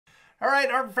All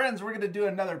right, our friends, we're going to do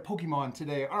another Pokemon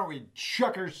today, aren't we,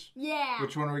 Chuckers? Yeah.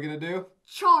 Which one are we going to do?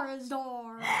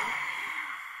 Charizard.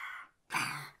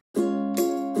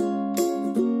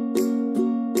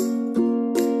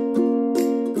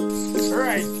 All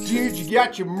right, dude, you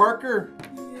got your marker?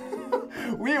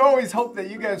 We always hope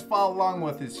that you guys follow along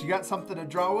with us. You got something to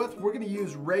draw with? We're going to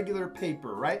use regular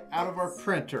paper, right? Out of our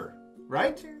printer,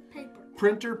 right?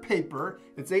 Printer paper.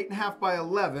 It's 8.5 by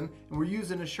 11, and we're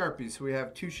using a Sharpie, so we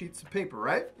have 2 sheets of paper,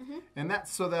 right? And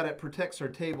that's so that it protects our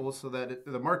table so that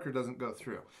the marker doesn't go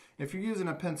through. If you're using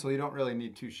a pencil, you don't really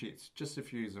need 2 sheets, just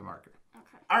if you use a marker. Okay.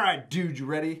 All right, dude, you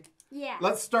ready? Yeah.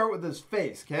 Let's start with his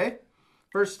face, okay?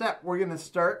 First step, we're going to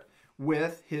start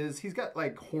with he's got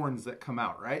like horns that come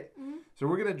out, right? So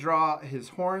we're going to draw his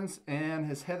horns and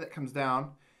his head that comes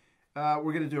down.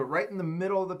 We're going to do it right in the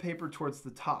middle of the paper towards the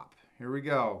top. Here we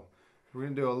go. We're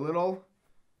going to do a little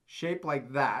shape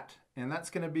like that, and that's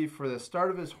going to be for the start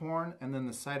of his horn and then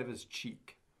the side of his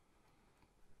cheek.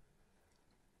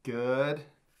 Good.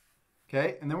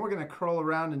 Okay, and then we're going to curl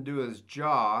around and do his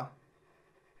jaw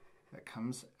that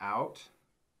comes out.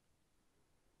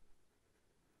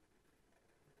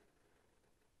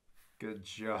 Good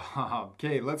job.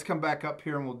 Okay, let's come back up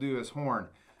here and we'll do his horn,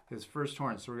 his first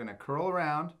horn. So we're going to curl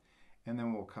around and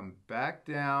then we'll come back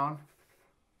down.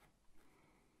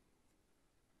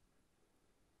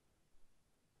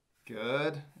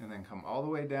 Good. And then come all the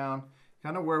way down,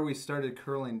 kind of where we started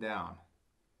curling down.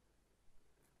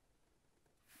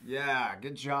 Yeah,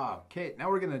 good job. Okay, now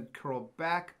we're going to curl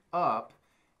back up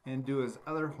and do his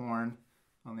other horn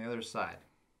on the other side.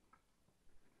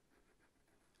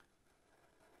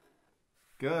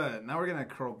 Good. Now we're going to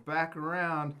curl back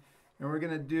around and we're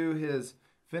going to do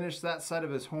finish that side of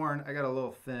his horn. I got a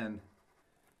little thin.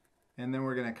 And then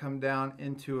we're going to come down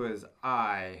into his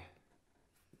eye.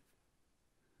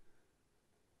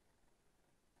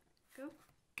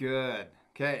 Good.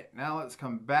 Okay, now let's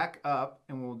come back up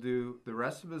and we'll do the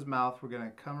rest of his mouth. We're going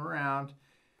to come around,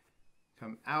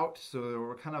 come out, so that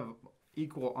we're kind of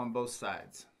equal on both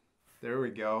sides. There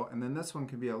we go. And then this one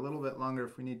can be a little bit longer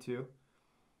if we need to.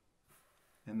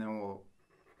 And then we'll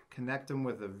connect them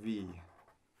with a V.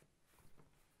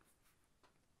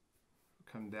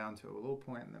 Come down to a little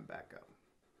point and then back up.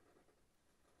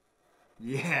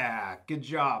 Yeah, good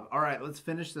job. All right, let's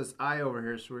finish this eye over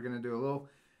here. So we're going to do a little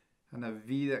kind of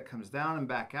V that comes down and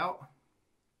back out.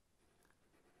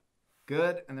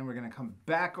 Good. And then we're going to come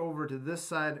back over to this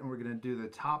side and we're going to do the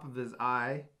top of his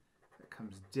eye that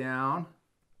comes down.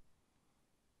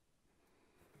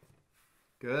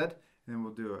 Good. And then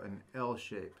we'll do an L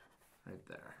shape right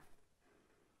there.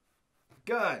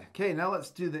 Good. Okay, now let's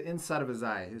do the inside of his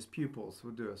eye, his pupils.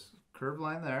 We'll do a curved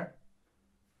line there.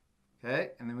 Okay,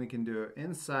 and then we can do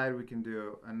inside, we can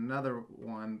do another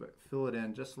one, but fill it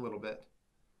in just a little bit.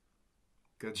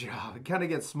 Good job. It kind of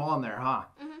gets small in there, huh?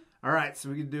 All right, so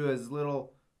we can do his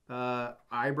little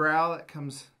eyebrow that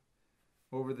comes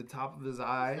over the top of his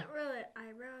eye. It's not really an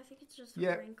eyebrow. I think it's just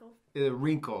a wrinkle. A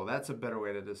wrinkle. That's a better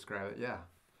way to describe it, yeah.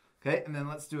 Okay, and then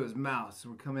let's do his mouth. So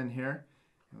we'll come in here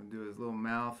and we'll do his little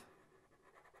mouth.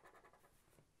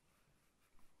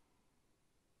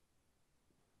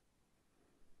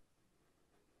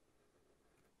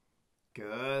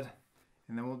 Good.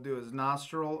 And then we'll do his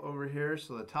nostril over here,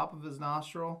 so the top of his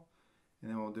nostril.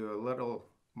 And then we'll do a little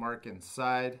mark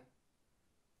inside.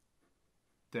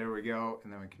 There we go.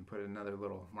 And then we can put another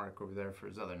little mark over there for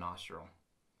his other nostril.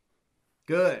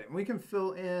 Good. And we can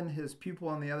fill in his pupil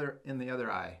on the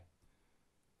other eye.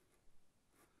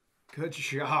 Good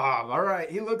job. All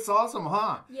right. He looks awesome,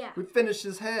 huh? Yeah. We finished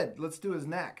his head. Let's do his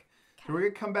neck. Okay. So we're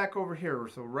going to come back over here.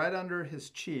 So right under his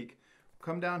cheek.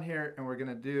 Come down here and we're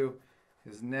going to do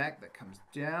his neck that comes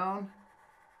down,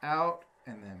 out,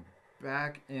 and then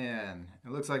back in.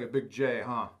 It looks like a big J,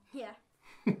 huh? Yeah.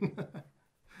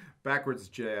 Backwards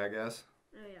J, I guess.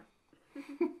 Oh, yeah.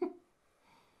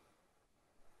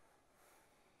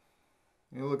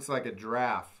 It looks like a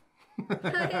giraffe. Yeah,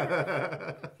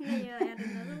 add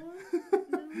another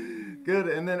one. Good,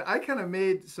 and then I kind of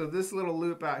made, so this little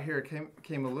loop out here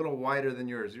came a little wider than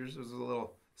yours. Yours was a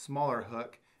little smaller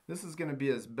hook. This is going to be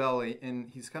his belly, and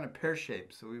he's kind of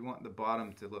pear-shaped, so we want the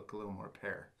bottom to look a little more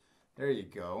pear. There you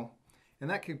go. And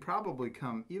that could probably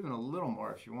come even a little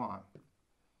more if you want.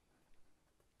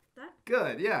 That?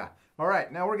 Good, yeah. All right,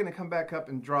 now we're going to come back up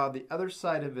and draw the other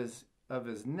side of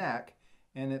his neck,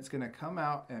 and it's going to come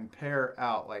out and pear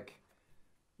out like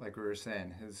we were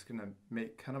saying. It's going to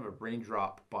make kind of a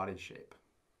raindrop body shape.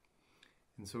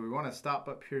 And so we want to stop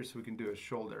up here so we can do his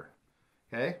shoulder.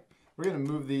 Okay? We're going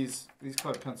to move these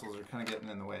colored pencils are kind of getting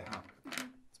in the way, huh?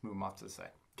 Let's move them off to the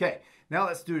side. Okay, now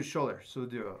let's do his shoulder. So we'll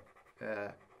do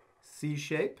C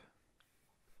shape.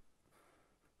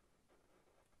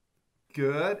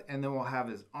 Good, and then we'll have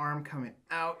his arm coming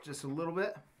out just a little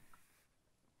bit.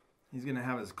 He's gonna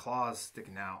have his claws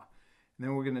sticking out. And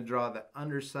then we're gonna draw the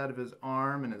underside of his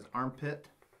arm and his armpit.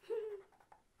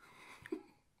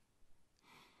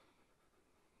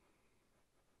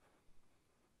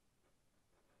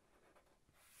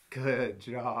 Good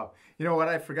job. You know what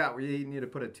I forgot? We need to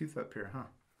put a tooth up here, huh?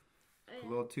 Oh, yeah. A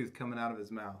little tooth coming out of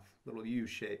his mouth. Little U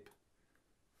shape.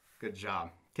 Good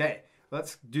job. Okay,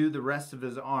 let's do the rest of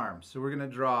his arm. So we're going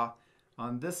to draw,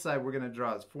 on this side, we're going to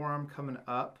draw his forearm coming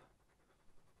up.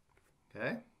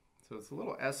 Okay, so it's a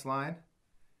little S line.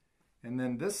 And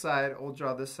then this side, we'll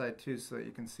draw this side too so that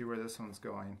you can see where this one's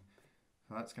going.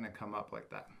 So that's going to come up like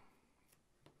that.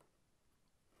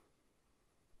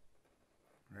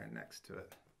 Right next to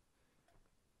it.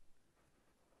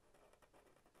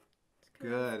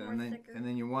 Good, and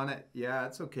then you want it, yeah,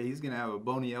 it's okay. He's gonna have a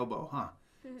bony elbow, huh?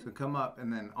 So come up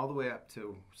and then all the way up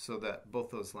to, so that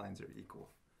both those lines are equal.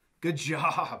 Good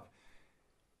job.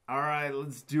 All right,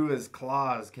 let's do his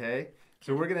claws, okay?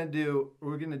 So we're gonna do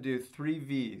 3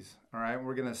 V's, all right?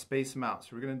 We're gonna space them out. So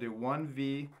we're gonna do 1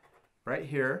 V right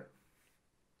here,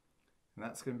 and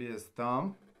that's gonna be his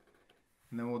thumb.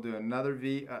 And then we'll do another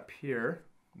V up here,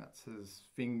 and that's his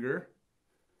finger.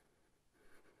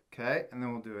 Okay, and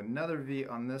then we'll do another V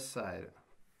on this side.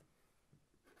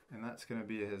 And that's going to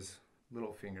be his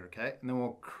little finger, okay? And then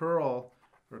we'll curl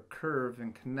or curve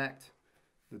and connect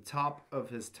the top of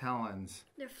his talons.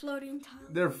 They're floating talons.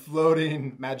 They're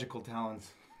floating magical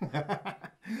talons.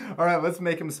 All right, let's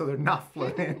make them so they're not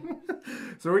floating.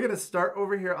 So we're going to start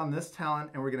over here on this talon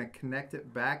and we're going to connect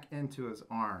it back into his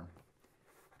arm.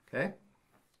 Okay?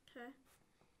 Okay.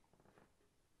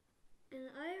 And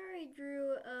I already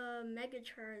drew a Mega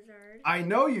Charizard. I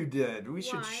know you did. We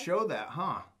should Why? show that,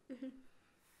 huh?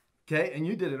 Okay, and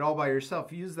you did it all by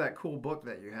yourself. You used that cool book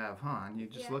that you have, huh? And you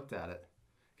just looked at it.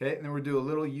 Okay, and then we'll do a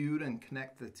little U and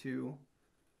connect the two.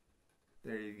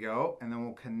 There you go. And then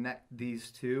we'll connect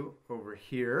these two over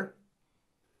here.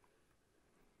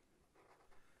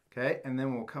 Okay, and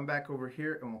then we'll come back over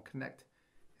here and we'll connect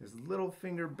his little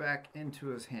finger back into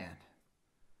his hand.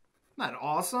 Isn't that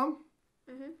awesome?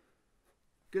 Mm-hmm.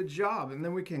 Good job. And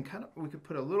then we could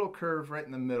put a little curve right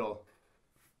in the middle.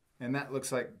 And that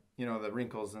looks like, you know, the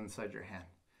wrinkles inside your hand.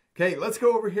 Okay, let's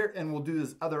go over here and we'll do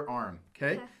his other arm.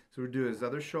 Okay? So we'll do his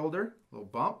other shoulder, a little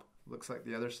bump. Looks like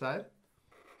the other side.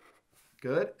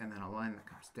 Good. And then a line that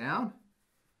comes down.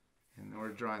 And then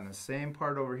we're drawing the same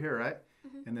part over here, right?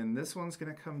 And then this one's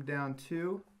going to come down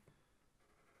too.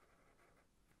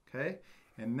 Okay?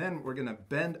 And then we're going to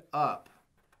bend up.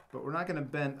 But we're not going to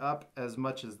bend up as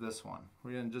much as this one.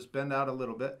 We're going to just bend out a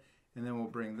little bit, and then we'll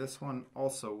bring this one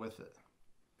also with it.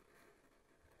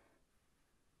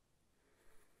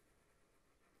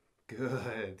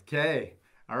 Good. Okay.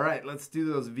 All right, let's do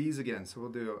those V's again. So we'll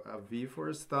do a V for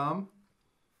his thumb.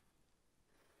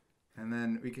 And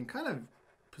then we can kind of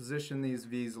position these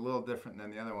V's a little different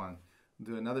than the other one.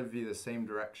 We'll do another V the same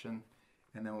direction,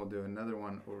 and then we'll do another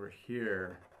one over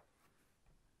here,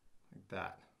 like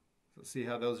that. So see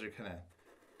how those are kind of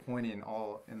pointing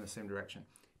all in the same direction.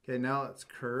 Okay, now let's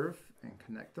curve and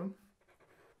connect them.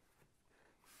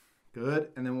 Good,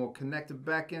 and then we'll connect it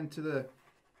back into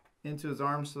his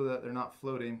arm so that they're not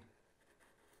floating.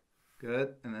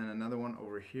 Good, and then another one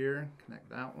over here. Connect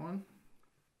that one.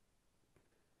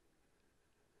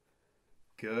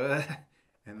 Good,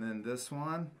 and then this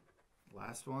one,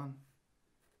 last one.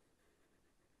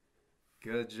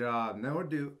 Good job. Now we'll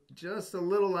do just a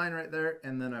little line right there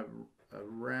and then a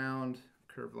round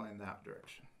curved line that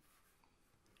direction.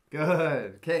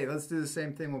 Good. Okay, let's do the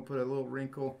same thing. We'll put a little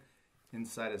wrinkle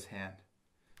inside his hand.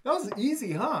 That was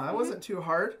easy, huh? That wasn't too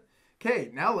hard.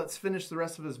 Okay, now let's finish the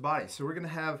rest of his body. So we're gonna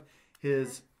have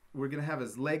his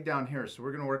leg down here. So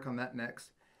we're gonna work on that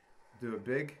next. Do a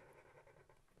big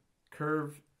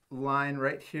curved line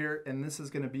right here, and this is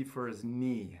gonna be for his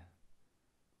knee.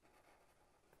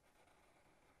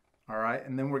 All right,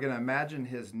 and then we're going to imagine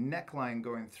his neckline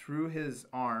going through his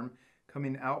arm,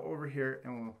 coming out over here,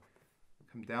 and we'll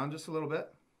come down just a little bit.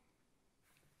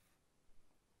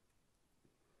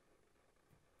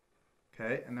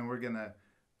 Okay, and then we're gonna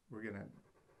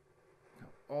go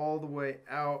all the way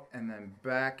out and then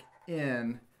back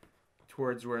in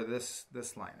towards where this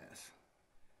line is.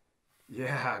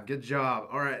 Yeah, good job.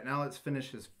 All right, now let's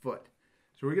finish his foot.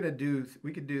 So we could do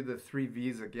the 3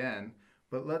 V's again.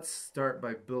 But let's start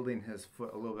by building his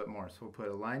foot a little bit more. So we'll put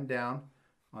a line down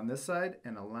on this side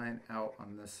and a line out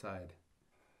on this side.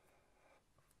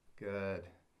 Good.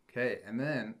 Okay, and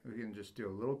then we can just do a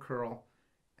little curl,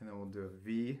 and then we'll do a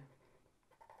V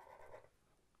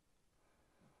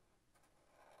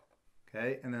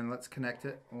Okay, and then let's connect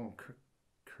it. We'll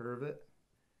curve it.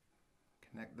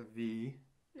 Connect the V.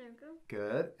 There we go.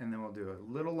 Good. And then we'll do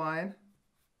a little line.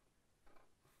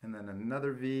 And then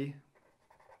another V.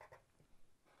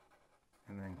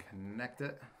 And then connect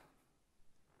it.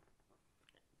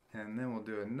 And then we'll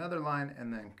do another line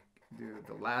and then do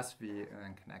the last V and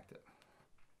then connect it.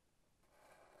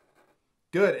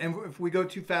 Good. And if we go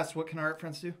too fast, what can our art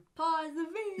friends do? Pause the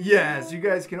video. Yes, you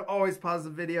guys can always pause the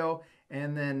video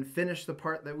and then finish the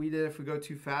part that we did if we go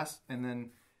too fast, and then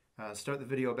start the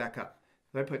video back up.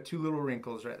 So I put 2 little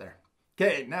wrinkles right there.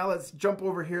 Okay, now let's jump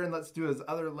over here and let's do his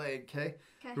other leg, okay?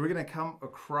 We're going to come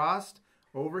across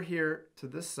over here to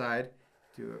this side,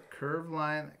 do a curved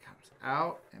line that comes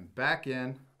out and back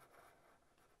in.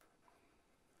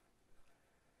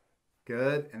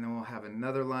 Good, and then we'll have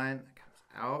another line that comes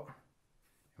out.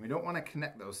 And we don't want to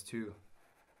connect those two,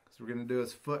 because we're going to do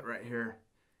his foot right here,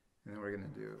 and then we're going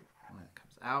to do one that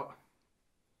comes out.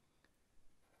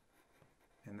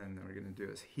 And then we're going to do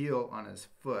his heel on his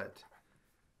foot.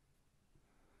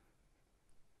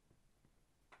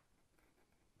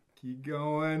 Keep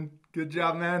going. Good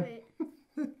job, man.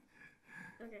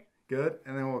 Okay. Good.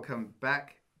 And then we'll come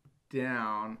back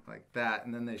down like that.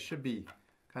 And then they should be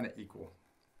kind of equal.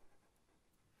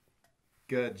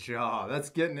 Good job. That's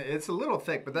getting it. It's a little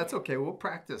thick, but that's okay. We'll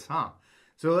practice, huh?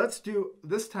 So let's do,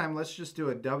 this time, let's just do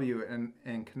a W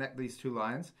and connect these 2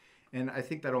 lines. And I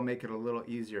think that'll make it a little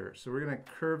easier. So we're going to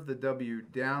curve the W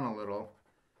down a little.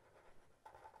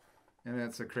 And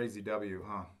it's a crazy W,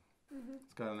 huh? Mm-hmm.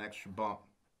 It's got an extra bump.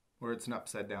 Or it's an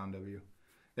upside down W.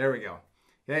 There we go.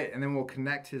 Okay, and then we'll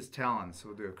connect his talons. So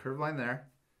we'll do a curved line there.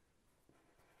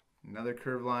 Another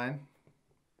curved line.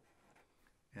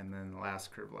 And then the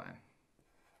last curved line.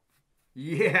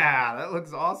 Yeah, that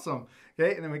looks awesome.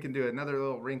 Okay, and then we can do another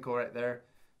little wrinkle right there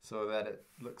so that it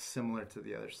looks similar to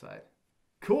the other side.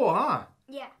 Cool, huh?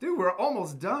 Yeah. Dude, we're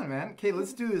almost done, man. Okay,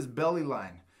 let's do his belly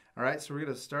line. All right, so we're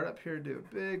going to start up here, do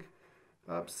a big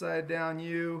upside down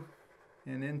U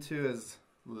and into his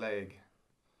leg.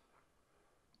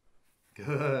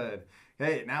 Good.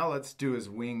 Hey, now let's do his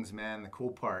wings, man, the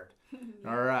cool part.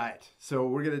 All right, so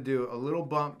we're going to do a little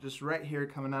bump just right here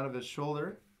coming out of his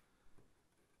shoulder.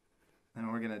 And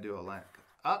we're going to do a line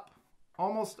up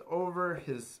almost over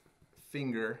his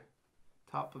finger,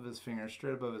 top of his finger,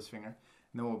 straight above his finger.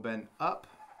 And then we'll bend up.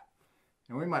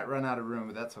 And we might run out of room,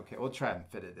 but that's okay. We'll try and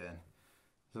fit it in.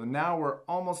 So now we're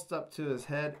almost up to his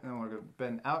head. And we're going to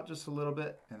bend out just a little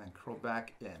bit and then curl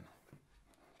back in.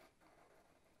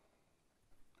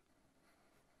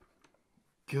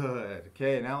 Good.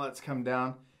 Okay, now let's come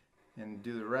down and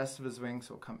do the rest of his wings.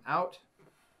 So we'll come out,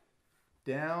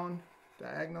 down,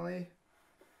 diagonally.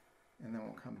 And then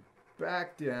we'll come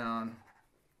back down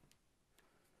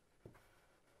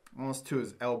almost to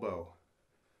his elbow.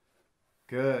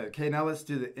 Good. Okay, now let's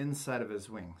do the inside of his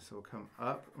wing. So we'll come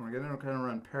up, and we're going to kind of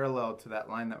run parallel to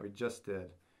that line that we just did.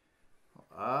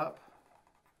 Up,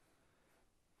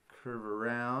 curve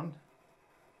around.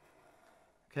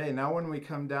 Okay, now when we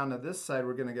come down to this side,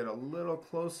 we're going to get a little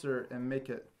closer and make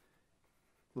it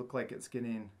look like it's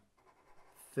getting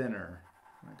thinner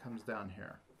when it comes down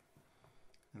here.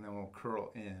 And then we'll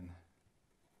curl in.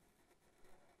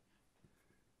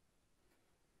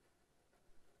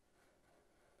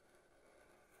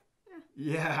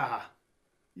 Yeah,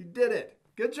 you did it.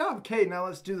 Good job. Okay, now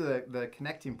let's do the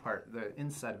connecting part, the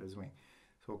inside of his wing.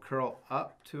 So we'll curl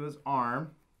up to his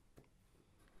arm.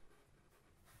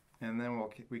 And then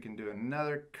we can do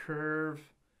another curve.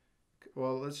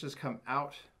 Well, let's just come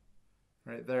out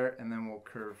right there, and then we'll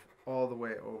curve all the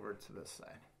way over to this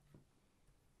side.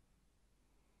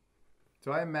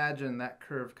 So I imagine that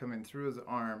curve coming through his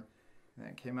arm, and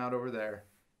then it came out over there,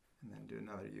 and then do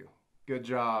another U. Good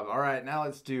job. All right, now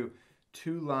let's do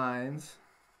 2 lines.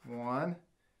 1,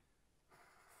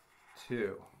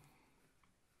 2.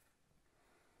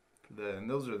 And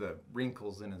those are the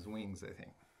wrinkles in his wings, I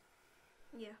think.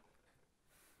 Yeah.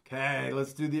 Okay,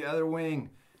 let's do the other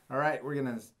wing. All right, we're going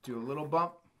to do a little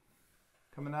bump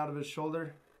coming out of his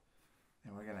shoulder,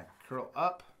 and we're going to curl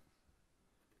up.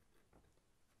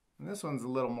 And this one's a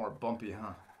little more bumpy,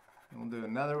 huh? And we'll do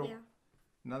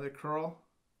another curl.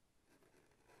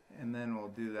 And then we'll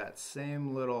do that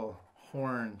same little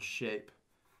horn shape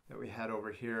that we had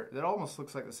over here. That almost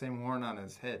looks like the same horn on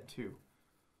his head, too.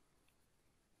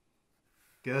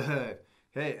 Good.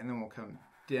 Okay, and then we'll come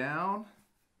down.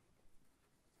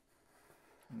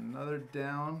 Another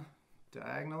down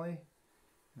diagonally.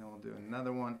 And then we'll do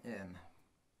another one in.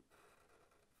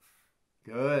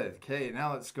 Good. Okay,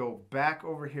 now let's go back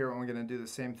over here and we're going to do the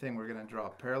same thing. We're going to draw a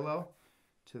parallel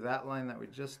to that line that we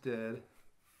just did.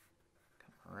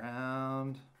 Come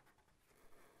around.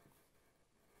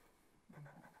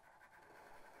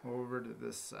 over to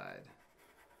this side.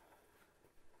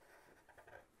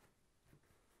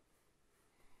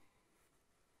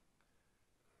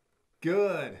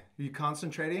 Good. Are you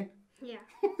concentrating? Yeah.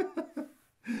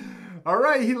 All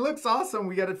right, he looks awesome.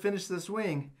 We got to finish this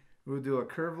wing. We'll do a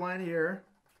curved line here.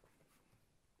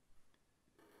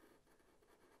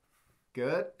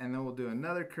 Good. And then we'll do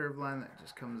another curved line that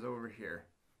just comes over here.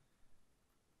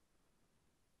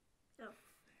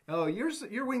 Oh,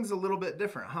 your wing's a little bit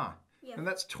different, huh? Yeah. And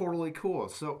that's totally cool.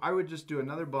 So I would just do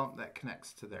another bump that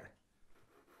connects to there.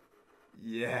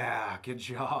 Yeah, good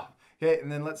job. Okay,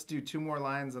 and then let's do 2 more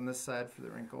lines on this side for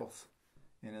the wrinkles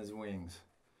in his wings.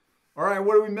 All right,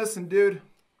 what are we missing, dude?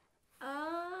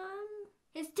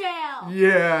 His tail.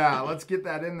 Yeah, let's get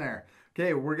that in there.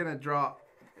 Okay, we're gonna draw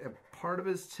a part of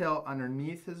his tail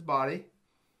underneath his body.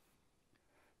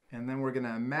 And then we're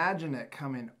gonna imagine it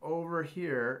coming over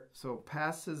here, so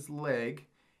past his leg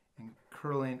and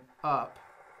curling up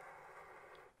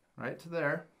right to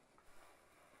there.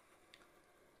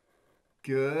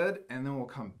 Good, and then we'll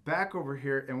come back over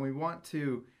here and we're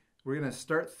gonna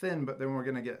start thin, but then we're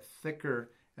gonna get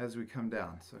thicker as we come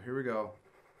down. So here we go.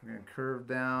 We're gonna curve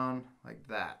down like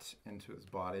that into his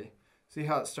body. See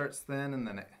how it starts thin and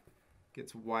then it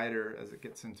gets wider as it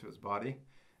gets into his body?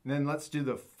 And then let's do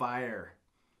the fire.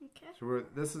 Okay. So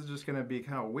this is just gonna be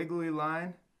kind of a wiggly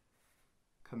line,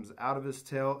 comes out of his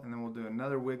tail, and then we'll do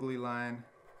another wiggly line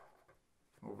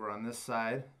over on this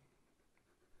side.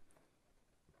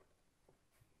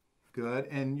 Good,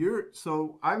 and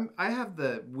I have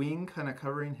the wing kind of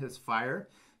covering his fire.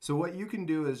 So what you can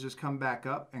do is just come back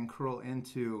up and curl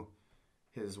into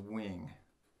his wing.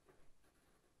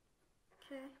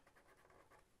 Okay.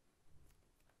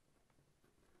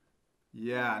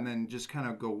 Yeah, and then just kind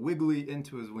of go wiggly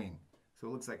into his wing. So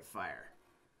it looks like fire.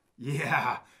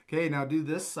 Yeah. Okay, now do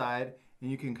this side,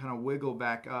 and you can kind of wiggle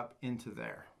back up into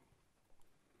there.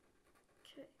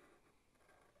 Okay.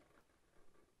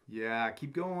 Yeah,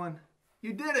 keep going.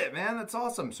 You did it, man. That's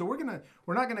awesome. So we're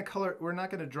not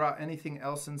gonna draw anything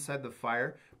else inside the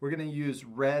fire. We're gonna use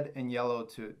red and yellow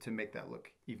to make that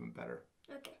look even better.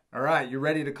 Okay. All right, you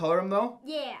ready to color them though?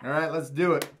 Yeah. All right, let's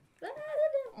do it.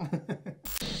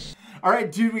 All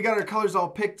right, dude, we got our colors all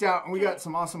picked out, and we got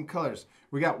some awesome colors.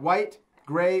 We got white,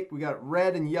 gray, we got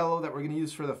red and yellow that we're gonna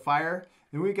use for the fire.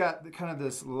 Then we got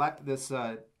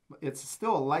it's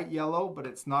still a light yellow, but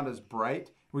it's not as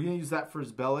bright. We're gonna use that for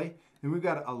his belly. Then we've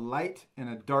got a light and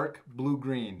a dark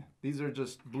blue-green. These are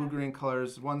just blue-green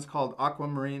colors. One's called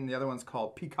aquamarine, the other one's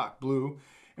called peacock blue.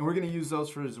 And we're gonna use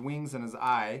those for his wings and his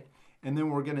eye. And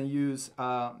then we're gonna use,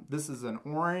 this is an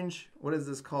orange, what is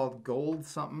this called? Gold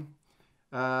something?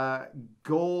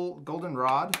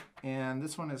 Goldenrod. And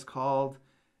this one is called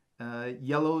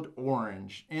yellowed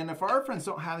orange. And if our friends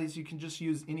don't have these, you can just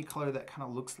use any color that kind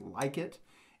of looks like it.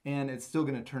 And it's still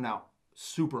gonna turn out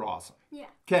super awesome. Yeah.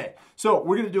 Okay, so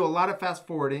we're gonna do a lot of fast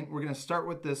forwarding. We're gonna start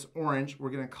with this orange.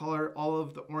 We're gonna color all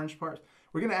of the orange parts.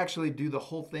 We're gonna actually do the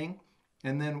whole thing,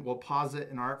 and then we'll pause it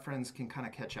and our art friends can kind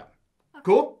of catch up. Okay.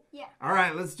 Cool? Yeah. All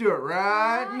right, let's do it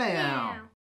right now.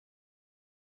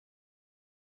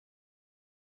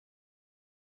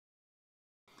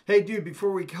 Hey dude,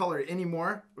 before we color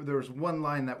anymore, there was one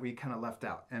line that we kind of left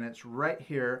out, and it's right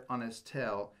here on his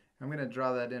tail. I'm gonna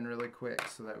draw that in really quick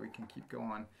so that we can keep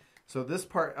going. So this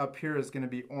part up here is going to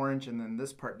be orange, and then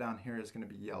this part down here is going to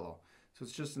be yellow. So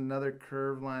it's just another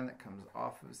curved line that comes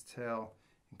off of his tail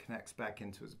and connects back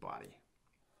into his body.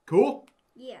 Cool?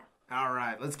 Yeah. All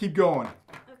right, let's keep going.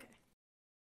 Okay.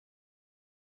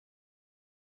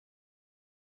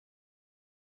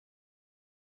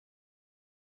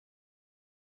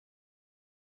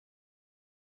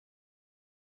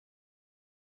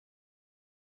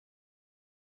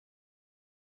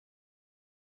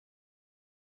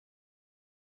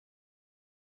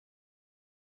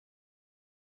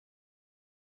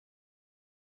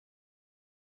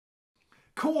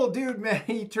 Cool, dude, man.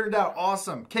 He turned out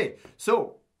awesome. Okay,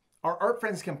 so our art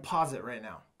friends can pause it right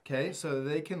now. Okay, so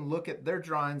they can look at their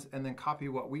drawings and then copy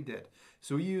what we did.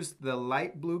 So we used the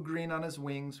light blue-green on his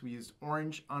wings. We used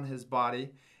orange on his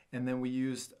body. And then we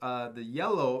used the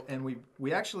yellow, and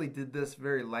we actually did this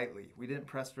very lightly. We didn't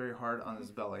press very hard on his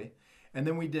belly. And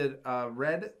then we did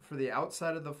red for the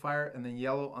outside of the fire and then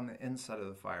yellow on the inside of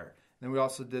the fire. Then we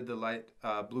also did the light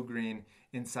blue-green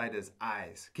inside his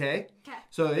eyes, okay? Okay.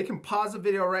 So they can pause the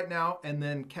video right now and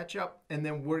then catch up, and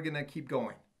then we're gonna keep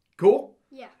going. Cool?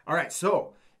 Yeah. All right,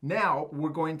 so now we're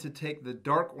going to take the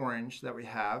dark orange that we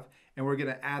have, and we're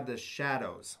gonna add the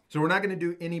shadows. So we're not gonna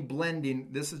do any blending.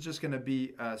 This is just gonna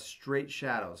be straight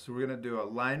shadows. So we're gonna do a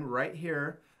line right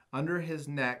here under his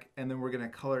neck, and then we're gonna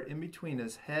color in between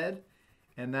his head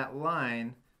and that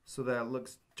line so that it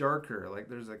looks darker, like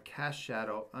there's a cast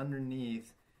shadow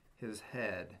underneath his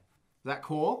head. Is that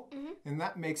cool? And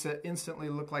that makes it instantly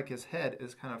look like his head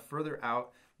is kind of further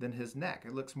out than his neck.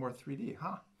 It looks more 3D,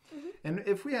 huh? And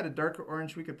if we had a darker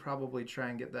orange, we could probably try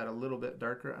and get that a little bit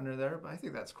darker under there, but I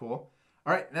think that's cool.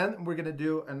 All right, then we're gonna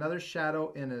do another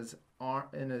shadow in his arm,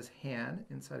 in his hand,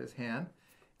 inside his hand.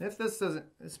 And if this doesn't,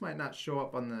 this might not show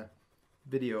up on the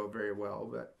video very well,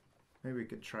 but maybe we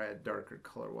could try a darker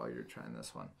color while you're trying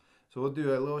this one. So we'll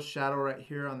do a little shadow right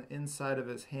here on the inside of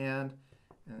his hand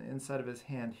and the inside of his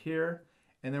hand here.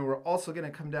 And then we're also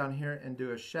gonna come down here and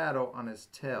do a shadow on his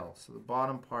tail. So the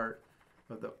bottom part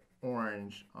of the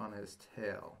orange on his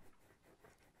tail.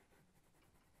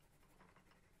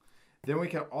 Then we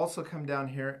can also come down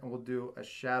here and we'll do a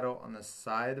shadow on the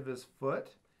side of his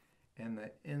foot and the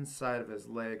inside of his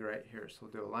leg right here. So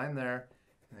we'll do a line there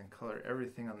and then color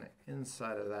everything on the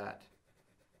inside of that,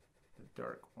 the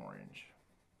dark orange.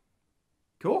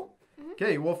 Cool?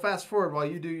 Okay, we'll fast forward while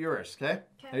you do yours, okay?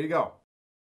 There you go.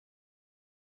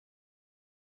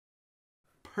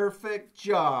 Perfect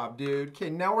job, dude. Okay,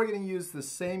 now we're going to use the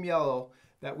same yellow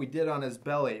that we did on his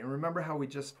belly. And remember how we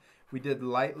did a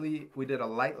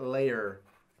light layer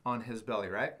on his belly,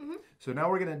 right? So now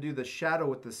we're going to do the shadow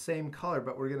with the same color,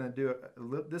 but we're going to do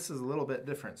this is a little bit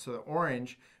different. So the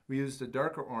orange, we used a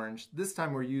darker orange. This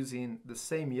time we're using the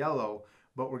same yellow,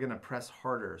 but we're going to press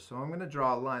harder. So I'm going to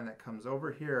draw a line that comes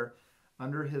over here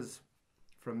under his,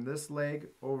 from this leg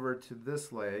over to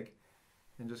this leg,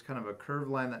 and just kind of a curved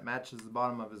line that matches the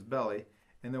bottom of his belly.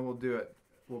 And then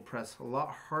we'll press a lot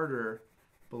harder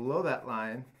below that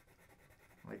line,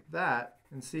 like that,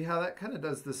 and see how that kind of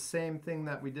does the same thing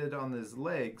that we did on his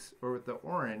legs or with the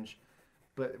orange,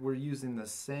 but we're using the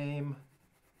same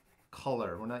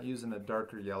color. We're not using a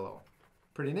darker yellow.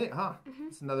 Pretty neat, huh?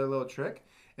 It's another little trick.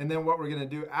 And then what we're going to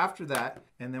do after that,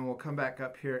 and then we'll come back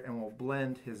up here and we'll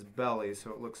blend his belly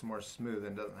so it looks more smooth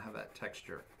and doesn't have that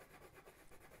texture.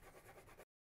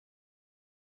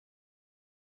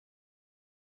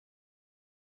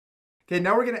 Okay,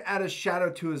 now we're going to add a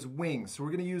shadow to his wings. So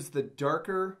we're going to use the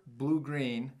darker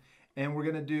blue-green, and we're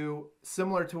going to do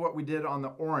similar to what we did on the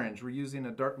orange. We used a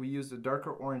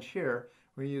darker orange here.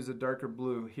 We're going to use a darker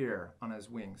blue here on his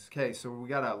wings. Okay, so we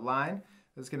got a line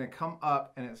that's going to come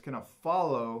up, and it's going to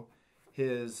follow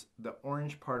the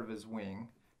orange part of his wing.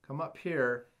 Come up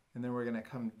here, and then we're going to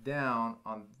come down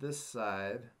on this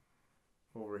side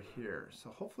over here. So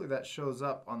hopefully that shows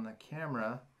up on the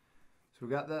camera. So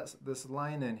we got this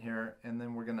line in here, and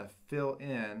then we're going to fill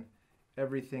in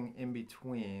everything in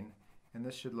between, and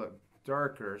this should look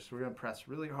darker. So we're going to press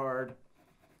really hard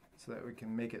so that we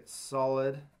can make it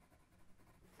solid,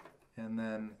 and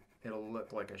then it'll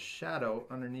look like a shadow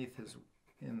underneath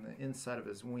in the inside of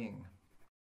his wing.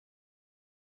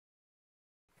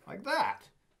 Like that.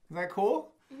 Isn't that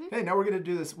cool? Hey, now we're going to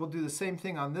do this. We'll do the same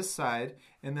thing on this side,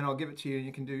 and then I'll give it to you and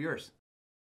you can do yours.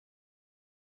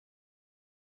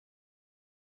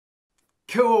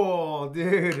 Cool,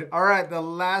 dude. All right, the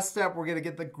last step, we're gonna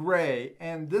get the gray,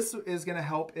 and this is gonna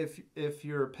help if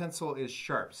your pencil is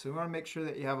sharp. So we wanna make sure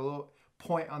that you have a little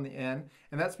point on the end,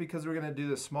 and that's because we're gonna do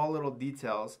the small little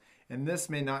details, and this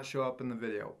may not show up in the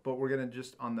video, but we're gonna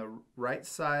just on the right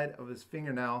side of his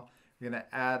fingernail, we're gonna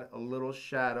add a little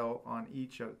shadow on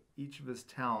each of his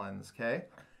talons, okay?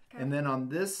 And then on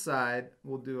this side,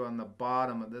 we'll do on the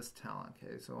bottom of this talon,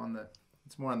 okay? So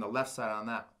it's more on the left side on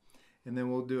that. And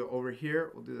then we'll do it over here.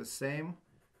 We'll do the same.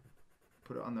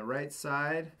 Put it on the right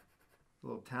side,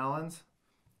 little talons.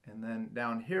 And then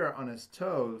down here on his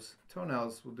toenails,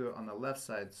 we'll do it on the left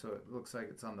side so it looks like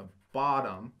it's on the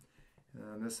bottom. And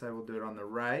on this side, we'll do it on the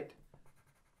right.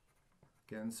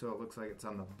 Again, so it looks like it's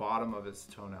on the bottom of his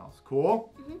toenails.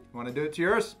 Cool? You want to do it to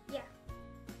yours? Yeah.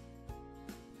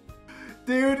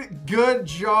 Dude, good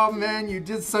job, man. You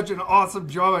did such an awesome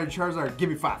job on your Charizard. Give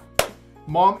me 5.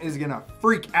 Mom is gonna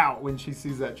freak out when she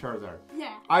sees that Charizard.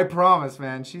 Yeah. I promise,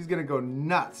 man. She's gonna go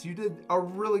nuts. You did a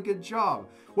really good job.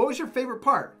 What was your favorite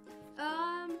part?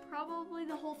 Probably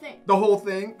the whole thing. The whole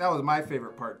thing? That was my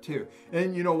favorite part too.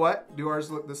 And you know what? Do ours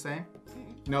look the same?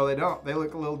 No, they don't. They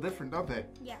look a little different, don't they?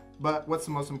 Yeah. But what's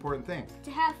the most important thing?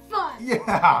 To have fun.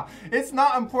 Yeah. It's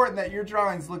not important that your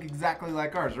drawings look exactly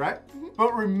like ours, right?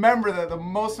 But remember that the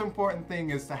most important thing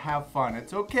is to have fun.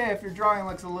 It's okay if your drawing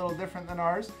looks a little different than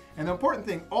ours. And the important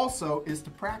thing also is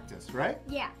to practice, right?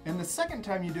 Yeah. And the second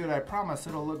time you do it, I promise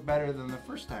it'll look better than the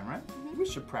first time, right? We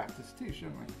should practice too,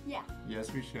 shouldn't we? Yeah.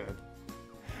 Yes, we should.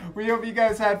 We hope you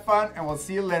guys had fun, and we'll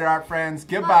see you later, art friends.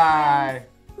 Goodbye.